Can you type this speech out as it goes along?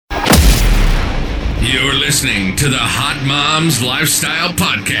You're listening to the Hot Moms Lifestyle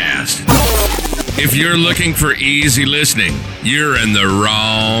Podcast. If you're looking for easy listening, you're in the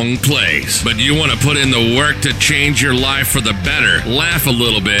wrong place. But you want to put in the work to change your life for the better, laugh a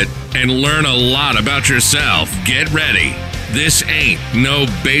little bit, and learn a lot about yourself. Get ready. This ain't no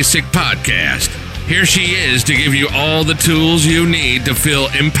basic podcast. Here she is to give you all the tools you need to feel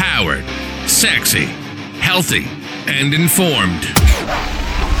empowered, sexy, healthy, and informed.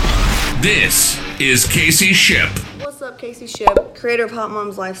 This is Casey Ship. What's up, Casey Ship, creator of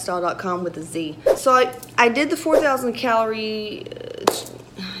HotMomsLifestyle.com with a Z. So I did the 4,000 calorie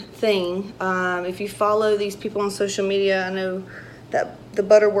thing. If you follow these people on social media, I know that the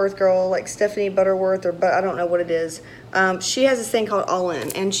Butterworth girl, like Stephanie Butterworth, I don't know what it is. She has this thing called All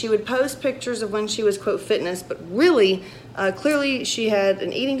In, and she would post pictures of when she was, quote, fitness, but really, clearly she had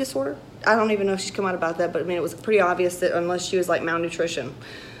an eating disorder. I don't even know if she's come out about that, but I mean, it was pretty obvious that unless she was like malnutrition,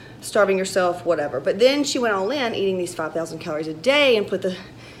 starving yourself, whatever. But then she went all in, eating these 5,000 calories a day, and put the,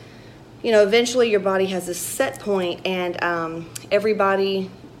 eventually your body has this set point, and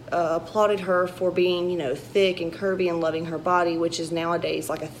everybody applauded her for being, thick and curvy and loving her body, which is nowadays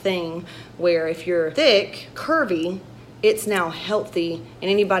like a thing where if you're thick, curvy, it's now healthy,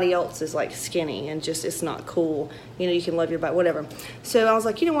 and anybody else is like skinny and just, it's not cool. You can love your body, whatever. So I was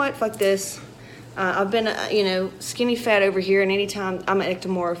like, you know what, fuck this. I've been, skinny fat over here, and anytime I'm an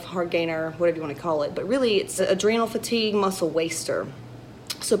ectomorph, hard gainer, whatever you want to call it. But really, it's adrenal fatigue, muscle waster.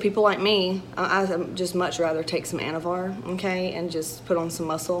 So people like me, I just much rather take some Anavar, okay, and just put on some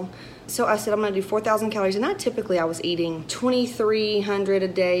muscle. So I said I'm going to do 4,000 calories, and typically I was eating 2,300 a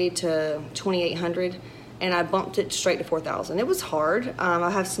day to 2,800, and I bumped it straight to 4,000. It was hard. I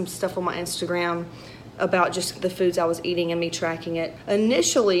have some stuff on my Instagram about just the foods I was eating and me tracking it.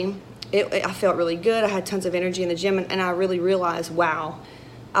 Initially, I felt really good. I had tons of energy in the gym, and I really realized, wow,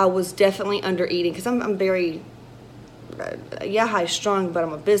 I was definitely under eating, because I'm very, high strung, but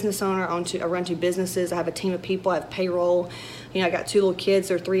I'm a business owner. I run two businesses. I have a team of people. I have payroll. I got two little kids.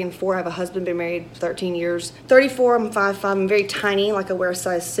 They're 3 and 4. I have a husband, been married 13 years. 34, I'm 5'5". I'm very tiny. Like I wear a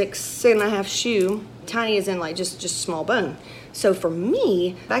size 6.5 shoe. Tiny as in like just small bone. So for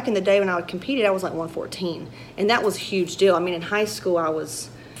me, back in the day when I would compete, I was like 114. And that was a huge deal. I mean, in high school, I was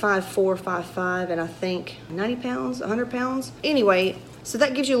 5'4", 5'5", and I think 90 pounds, 100 pounds. Anyway, so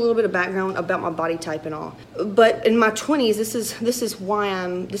that gives you a little bit of background about my body type and all. But in my 20s, this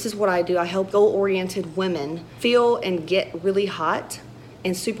is what I do. I help goal-oriented women feel and get really hot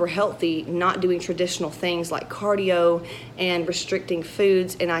and super healthy, not doing traditional things like cardio and restricting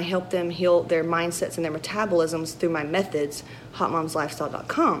foods, and I help them heal their mindsets and their metabolisms through my methods,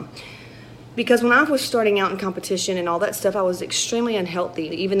 HotMomsLifestyle.com. Because when I was starting out in competition and all that stuff, I was extremely unhealthy.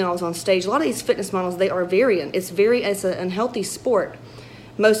 Even though I was on stage, a lot of these fitness models, it's an unhealthy sport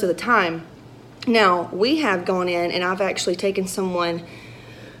most of the time. Now, we have gone in, and I've actually taken someone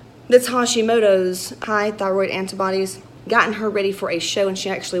that's Hashimoto's, high thyroid antibodies, gotten her ready for a show, and she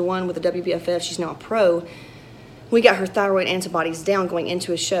actually won with the WBFF. She's now a pro. We got her thyroid antibodies down going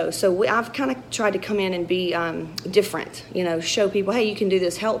into a show. So I've kind of tried to come in and be different, show people, hey, you can do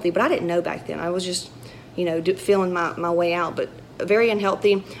this healthy. But I didn't know back then. I was just, feeling my way out, but very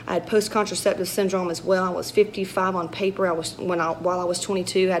unhealthy. I had post-contraceptive syndrome as well. I was 55 on paper. While I was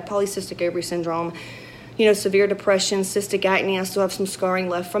 22, I had polycystic ovary syndrome, severe depression, cystic acne. I still have some scarring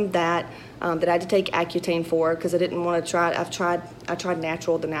left from that that I had to take Accutane for because I didn't want to try it. I tried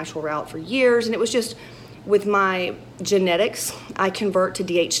the natural route for years, and it was just, with my genetics, I convert to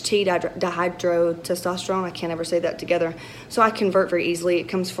DHT, dihydrotestosterone. I can't ever say that together. So I convert very easily. It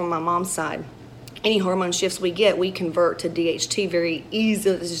comes from my mom's side. Any hormone shifts we get, we convert to DHT very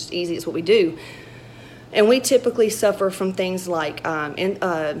easy. It's just easy. It's what we do. And we typically suffer from things like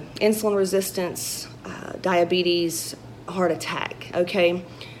insulin resistance, diabetes, heart attack, okay?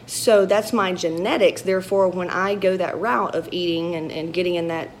 So that's my genetics. Therefore, when I go that route of eating and getting in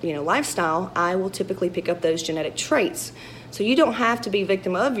that, lifestyle, I will typically pick up those genetic traits. So you don't have to be a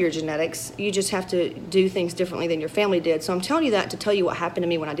victim of your genetics. You just have to do things differently than your family did. So I'm telling you that to tell you what happened to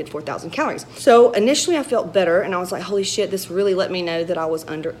me when I did 4,000 calories. So initially I felt better, and I was like, holy shit, this really let me know that I was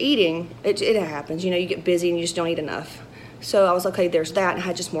under eating. It happens. You get busy and you just don't eat enough. So I was like, okay, there's that, and I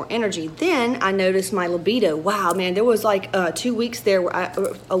had just more energy. Then I noticed my libido. Wow, man, there was like 2 weeks there, where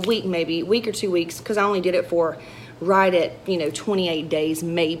a week or 2 weeks, because I only did it for right at 28 days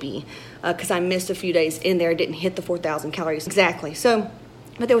maybe, because I missed a few days in there. Didn't hit the 4,000 calories exactly. So,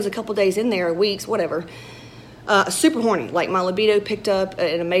 but there was a couple days in there, weeks, whatever. Super horny, like my libido picked up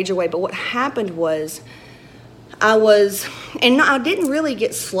in a major way. But what happened was, I didn't really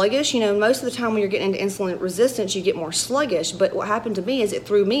get sluggish. Most of the time when you're getting into insulin resistance, you get more sluggish. But what happened to me is it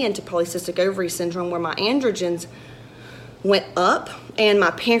threw me into polycystic ovary syndrome, where my androgens went up and my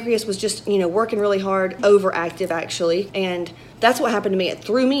pancreas was just, working really hard, overactive actually. And that's what happened to me. It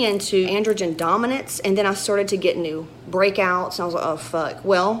threw me into androgen dominance, and then I started to get new breakouts. And I was like, oh, fuck.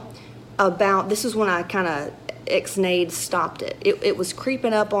 Well, this is when I kind of Ixnade stopped it. It was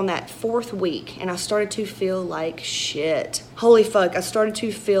creeping up on that 4th week, and I started to feel like shit. Holy fuck, I started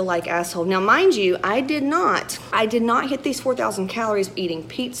to feel like asshole. Now, mind you, I did not hit these 4,000 calories eating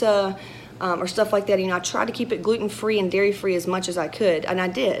pizza or stuff like that. I tried to keep it gluten-free and dairy-free as much as I could, and I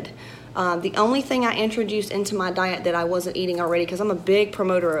did. The only thing I introduced into my diet that I wasn't eating already, because I'm a big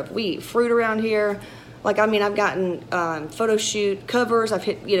promoter of, we eat fruit around here. I've gotten photo shoot covers, I've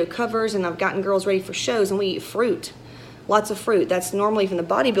hit, covers, and I've gotten girls ready for shows, and we eat fruit. Lots of fruit. That's normally from the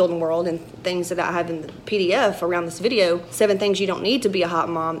bodybuilding world, and things that I have in the PDF around this video, 7 things you don't need to be a hot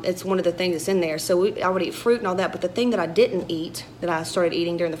mom. It's one of the things that's in there. So I would eat fruit and all that, but the thing that I didn't eat, that I started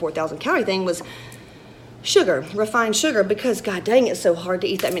eating during the 4,000 calorie thing, was sugar, refined sugar, because god dang, it's so hard to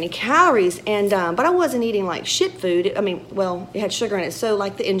eat that many calories. And but I wasn't eating like shit food. It had sugar in it. So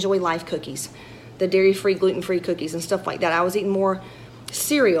like the Enjoy Life cookies, the dairy-free, gluten-free cookies and stuff like that. I was eating more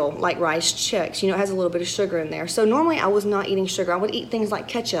cereal, like Rice Chex. It has a little bit of sugar in there. So normally I was not eating sugar. I would eat things like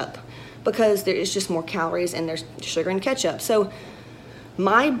ketchup, because there is just more calories and there's sugar in ketchup. So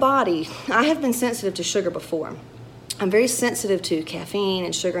my body, I have been sensitive to sugar before. I'm very sensitive to caffeine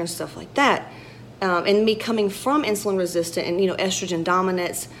and sugar and stuff like that. And me coming from insulin resistant and, estrogen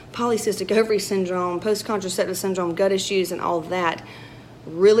dominance, polycystic ovary syndrome, post-contraceptive syndrome, gut issues, and all of that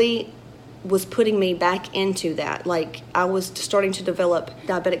really was putting me back into that. Like, I was starting to develop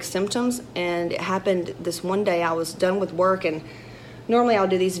diabetic symptoms, and it happened this one day. I was done with work, and normally I'll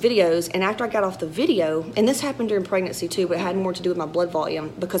do these videos, and after I got off the video, and this happened during pregnancy too, but it had more to do with my blood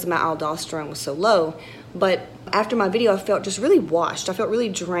volume because my aldosterone was so low. But after my video, I felt just really washed. I felt really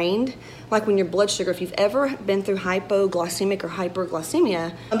drained, like when your blood sugar, if you've ever been through hypoglycemic or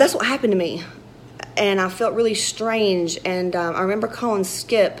hyperglycemia, that's what happened to me. And I felt really strange, and I remember calling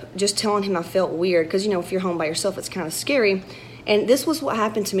Skip, just telling him I felt weird, because if you're home by yourself, it's kind of scary. And this was what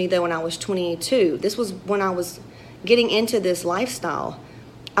happened to me though when I was 22. This was when I was getting into this lifestyle.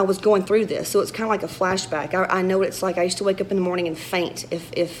 I was going through this, so it's kind of like a flashback. I know what it's like. I used to wake up in the morning and faint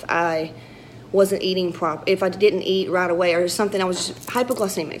if I wasn't eating if I didn't eat right away or something. I was just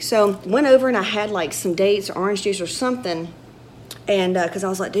hypoglycemic. So went over and I had like some dates or orange juice or something. And because I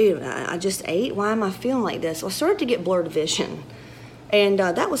was like, dude, I just ate. Why am I feeling like this? Well, I started to get blurred vision. And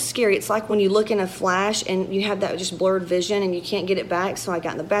that was scary. It's like when you look in a flash and you have that just blurred vision and you can't get it back. So I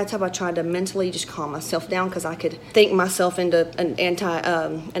got in the bathtub. I tried to mentally just calm myself down because I could think myself into an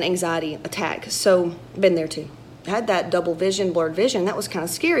anxiety attack. So been there too. I had that double vision, blurred vision. That was kind of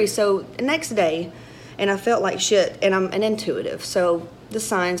scary. So the next day, and I felt like shit, and I'm an intuitive. So the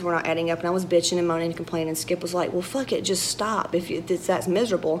signs were not adding up, and I was bitching and moaning and complaining. And Skip was like, well, fuck it, just stop if that's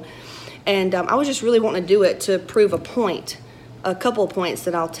miserable. And I was just really wanting to do it to prove a couple of points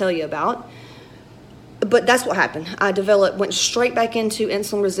that I'll tell you about. But that's what happened. I went straight back into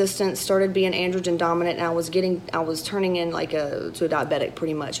insulin resistance, started being androgen dominant, and I was turning in like to a diabetic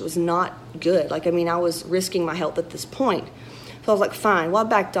pretty much. It was not good. I was risking my health at this point. So I was like, fine. Well, I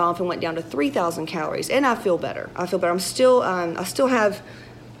backed off and went down to 3,000 calories, and I feel better. I'm still, I still have,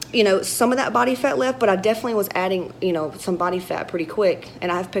 some of that body fat left, but I definitely was adding, some body fat pretty quick,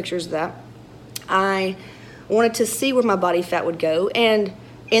 and I have pictures of that. I wanted to see where my body fat would go, and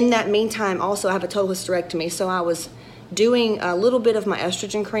in that meantime, also, I have a total hysterectomy, so I was doing a little bit of my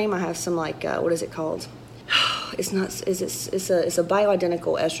estrogen cream. I have some what is it called? It's a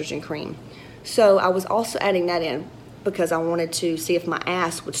bioidentical estrogen cream. So I was also adding that in because I wanted to see if my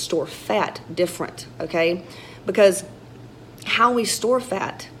ass would store fat different, okay? Because how we store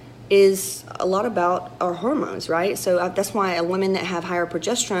fat is a lot about our hormones, right? So that's why women that have higher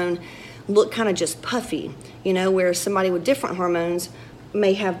progesterone look kind of just puffy, where somebody with different hormones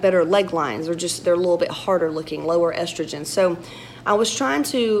may have better leg lines, or just they're a little bit harder looking, lower estrogen. So I was trying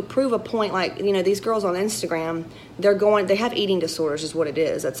to prove a point, these girls on Instagram, they have eating disorders is what it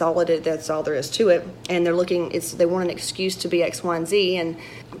is. That's all there is to it. And they're they want an excuse to be X, Y, and Z, and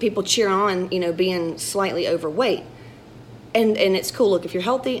people cheer on, being slightly overweight. And it's cool. Look, if you're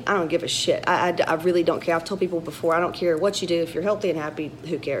healthy, I don't give a shit. I really don't care. I've told people before, I don't care what you do. If you're healthy and happy,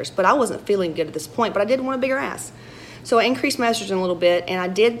 who cares? But I wasn't feeling good at this point, but I did want a bigger ass. So I increased my estrogen a little bit, and I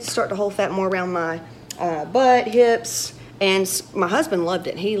did start to hold fat more around my butt, hips, and my husband loved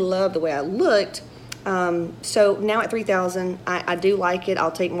it. He loved the way I looked. So now at 3,000, I do like it.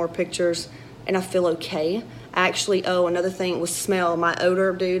 I'll take more pictures, and I feel okay. Actually, another thing was smell. My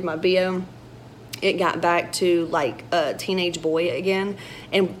odor, dude, my BO, it got back to like a teenage boy again.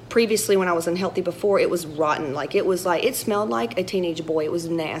 And previously when I was unhealthy before, it was rotten. Like it smelled like a teenage boy. It was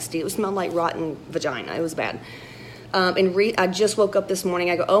nasty. It smelled like rotten vagina. It was bad. I just woke up this morning.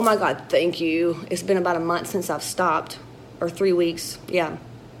 I go, oh my God, thank you. It's been about a month since I've stopped, or 3 weeks. Yeah.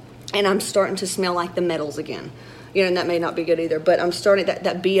 And I'm starting to smell like the metals again. And that may not be good either, but I'm starting,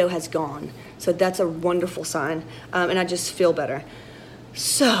 that BO has gone. So that's a wonderful sign. And I just feel better.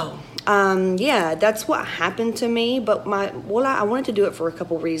 So, that's what happened to me. But I wanted to do it for a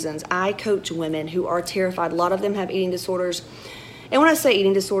couple reasons. I coach women who are terrified. A lot of them have eating disorders. And when I say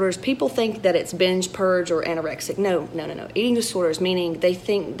eating disorders, people think that it's binge, purge, or anorexic. No. Eating disorders, meaning they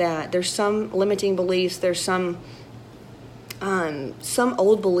think that there's some limiting beliefs, there's some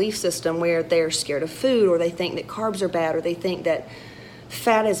old belief system where they're scared of food, or they think that carbs are bad, or they think that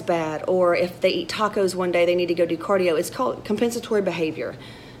fat is bad, or if they eat tacos one day, they need to go do cardio. It's called compensatory behavior.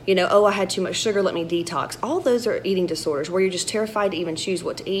 I had too much sugar, let me detox. All those are eating disorders where you're just terrified to even choose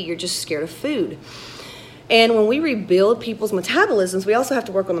what to eat. You're just scared of food. And when we rebuild people's metabolisms, we also have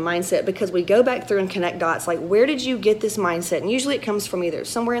to work on the mindset, because we go back through and connect dots. Like, where did you get this mindset? And usually it comes from either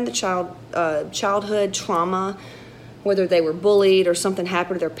somewhere in the childhood trauma, whether they were bullied or something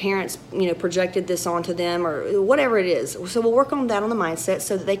happened to their parents, projected this onto them, or whatever it is. So we'll work on that on the mindset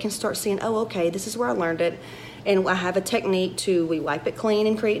so that they can start seeing, oh, okay, this is where I learned it. And I have a technique we wipe it clean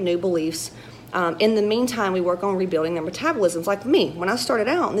and create new beliefs. In the meantime, we work on rebuilding their metabolisms. Like me, when I started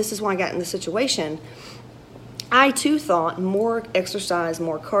out, and this is why I got in this situation, I too thought more exercise,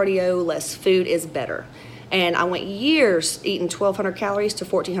 more cardio, less food is better. And I went years eating 1,200 calories to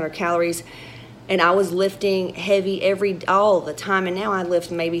 1,400 calories. And I was lifting heavy all the time. And now I lift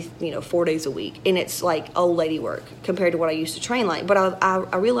maybe, 4 days a week. And it's like old lady work compared to what I used to train like. But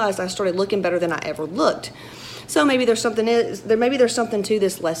I realized I started looking better than I ever looked. So maybe there's something to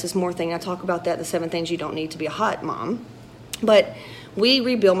this less is more thing. I talk about that, the 7 things you don't need to be a hot mom. But we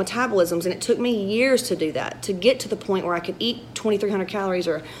rebuild metabolisms, and it took me years to do that, to get to the point where I could eat 2,300 calories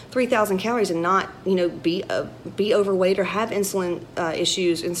or 3,000 calories and not, be overweight or have insulin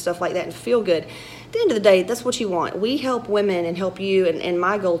issues and stuff like that and feel good. At the end of the day, that's what you want. We help women and help you, and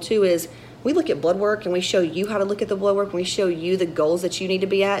my goal too is we look at blood work and we show you how to look at the blood work, and we show you the goals that you need to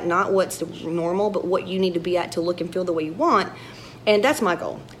be at, not what's normal, but what you need to be at to look and feel the way you want. And that's my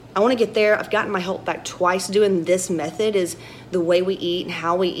goal. I want to get there. I've gotten my health back twice doing this method, is the way we eat and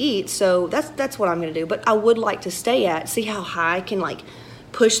how we eat. So that's what I'm going to do. But I would like to see how high I can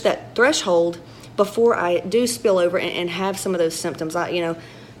push that threshold before I do spill over and have some of those symptoms,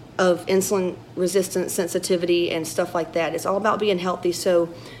 of insulin resistance, sensitivity, and stuff like that. It's all about being healthy. So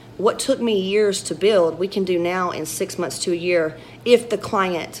what took me years to build, we can do now in 6 months to a year if the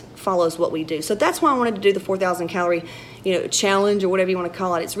client follows what we do. So that's why I wanted to do the 4,000 calorie challenge, or whatever you want to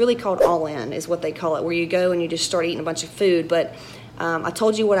call it. It's really called All In is what they call it, where you go and you just start eating a bunch of food. But I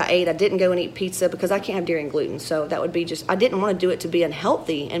told you what I ate. I didn't go and eat pizza because I can't have dairy and gluten. So that would be I didn't want to do it to be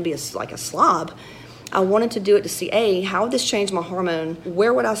unhealthy and be like a slob. I wanted to do it to see, how would this change my hormone?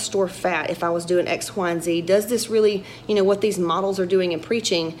 Where would I store fat if I was doing X, Y, and Z? Does this really, what these models are doing and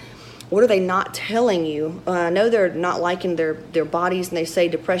preaching, what are they not telling you? I know they're not liking their bodies, and they say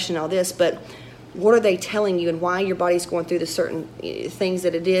depression, all this, but what are they telling you, and why your body's going through the certain things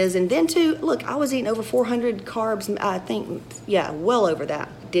that it is? And then too, look, I was eating over 400 carbs, I think, well over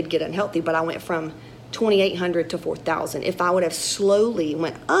that. Did get unhealthy, but I went from 2,800 to 4,000. If I would have slowly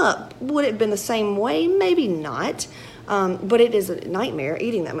went up, would it have been the same way? Maybe not. But it is a nightmare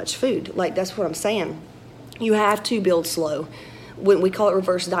eating that much food. That's what I'm saying. You have to build slow. When we call it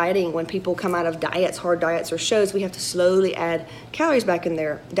reverse dieting, when people come out of diets, hard diets or shows, we have to slowly add calories back in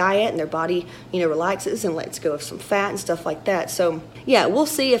their diet, and their body, relaxes and lets go of some fat and stuff like that. So we'll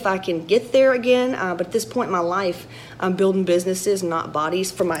see if I can get there again. But at this point in my life, I'm building businesses, not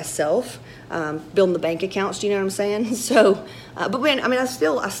bodies, for myself. Building the bank accounts, do you know what I'm saying? So, but man, I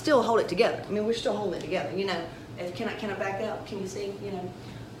still hold it together. We're still holding it together, Can I back up? Can you see,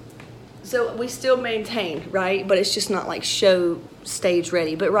 So we still maintain, right? But it's just not show stage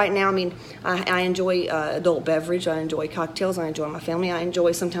ready. But right now, I enjoy adult beverage. I enjoy cocktails. I enjoy my family. I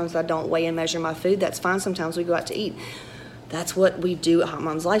enjoy, sometimes I don't weigh and measure my food. That's fine. Sometimes we go out to eat. That's what we do at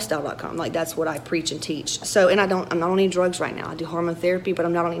hotmomslifestyle.com. That's what I preach and teach. So, and I'm not on any drugs right now. I do hormone therapy, but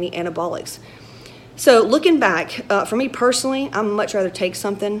I'm not on any anabolics. So looking back, for me personally, I'd much rather take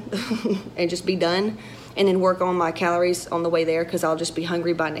something and just be done, and then work on my calories on the way there, because I'll just be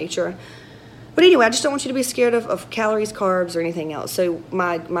hungry by nature. But anyway, I just don't want you to be scared of calories, carbs, or anything else. So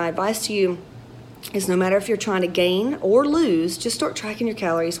my advice to you is no matter if you're trying to gain or lose, just start tracking your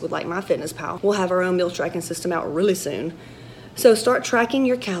calories with like MyFitnessPal. We'll have our own meal tracking system out really soon. So start tracking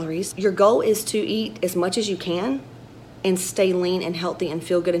your calories. Your goal is to eat as much as you can and stay lean and healthy and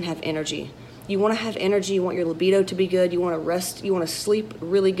feel good and have energy. You want to have energy, you want your libido to be good, you want to rest, you want to sleep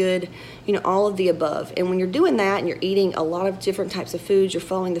really good, all of the above. And when you're doing that and you're eating a lot of different types of foods, you're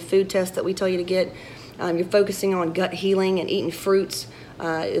following the food test that we tell you to get, you're focusing on gut healing and eating fruits,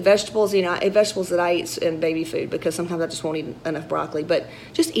 vegetables, vegetables that I eat and baby food because sometimes I just won't eat enough broccoli, but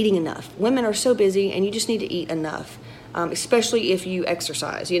just eating enough. Women are so busy and you just need to eat enough. Especially if you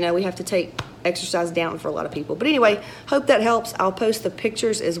exercise. We have to take exercise down for a lot of people. But anyway, hope that helps. I'll post the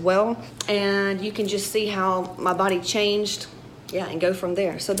pictures as well, and you can just see how my body changed, and go from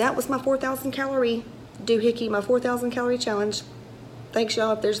there. So that was my 4,000 calorie doohickey, my 4,000 calorie challenge. Thanks,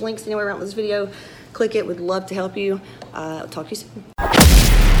 y'all. If there's links anywhere around this video, click it. Would love to help you. I'll talk to you soon.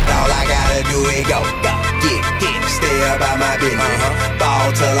 All I gotta do is go, get, stay about my business,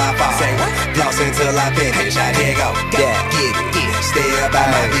 ball till I fall, floss until I finish, I dare go, get, stay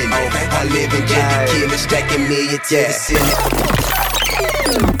about my business, I live in just the killer, stacking millions to the ceiling.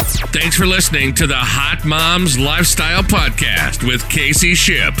 Thanks for listening to the Hot Moms Lifestyle Podcast with Casey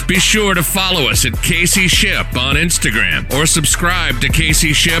Shipp. Be sure to follow us at Casey Shipp on Instagram or subscribe to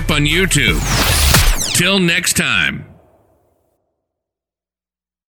Casey Shipp on YouTube. Till next time.